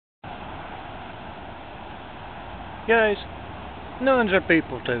Guys, nuns are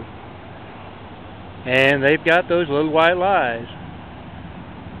people too. And they've got those little white lies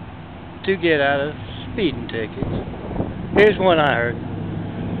to get out of speeding tickets. Here's one I heard.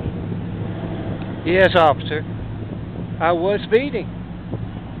 Yes, officer, I was speeding,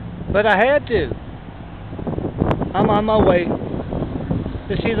 but I had to. I'm on my way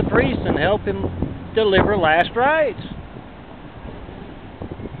to see the priest and help him deliver last rites.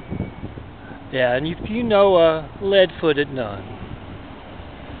 Yeah, and if you know a lead-footed nun,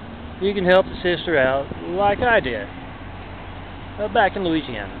 you can help the sister out like I did back in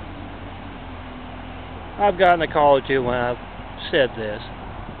Louisiana. I've gotten a call or two when I've said this.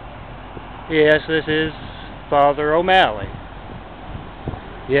 Yes, this is Father O'Malley.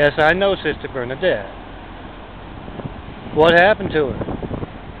 Yes, I know Sister Bernadette. What happened to her?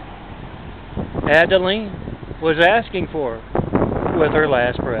 Adeline was asking for her with her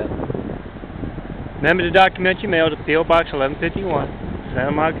last breath. Remember to document your mail to P.O. Box 1151,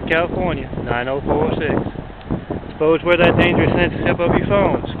 Santa Monica, California, 90406. Suppose where that dangerous censorship of your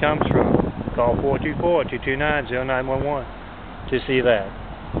phones comes from. Call 424-229-0911 to see that.